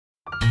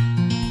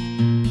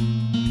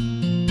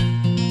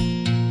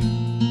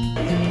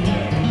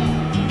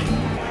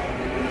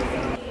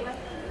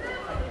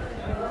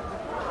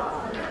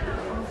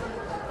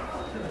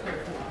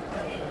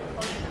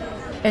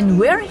And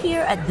we're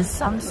here at the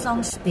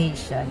Samseong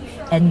station,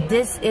 and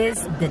this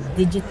is the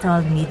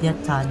digital media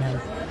tunnel.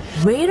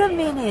 Wait a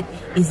minute,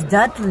 is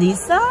that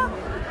Lisa?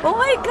 Oh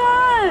my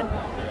god!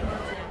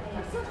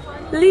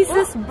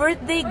 Lisa's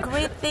birthday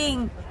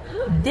greeting.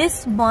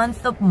 This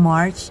month of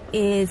March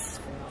is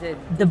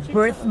the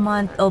birth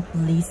month of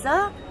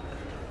Lisa,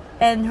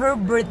 and her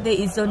birthday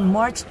is on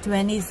March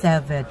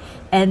 27.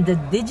 And the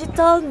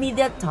digital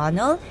media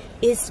tunnel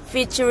is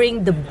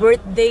featuring the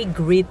birthday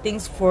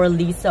greetings for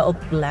Lisa of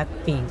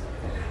Blackpink.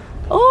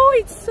 Oh,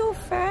 it's so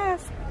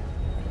fast.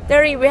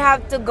 Terry, we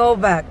have to go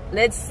back.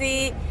 Let's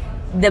see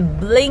the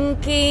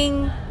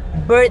blinking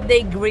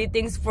birthday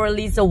greetings for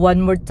Lisa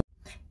one more time.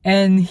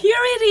 And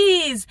here it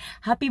is!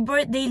 Happy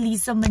birthday,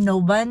 Lisa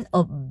Manoban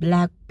of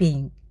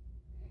Blackpink.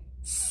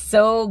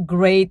 So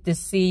great to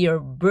see your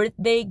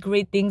birthday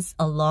greetings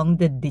along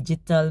the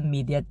digital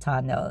media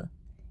tunnel.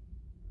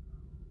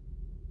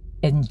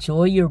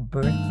 Enjoy your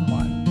birth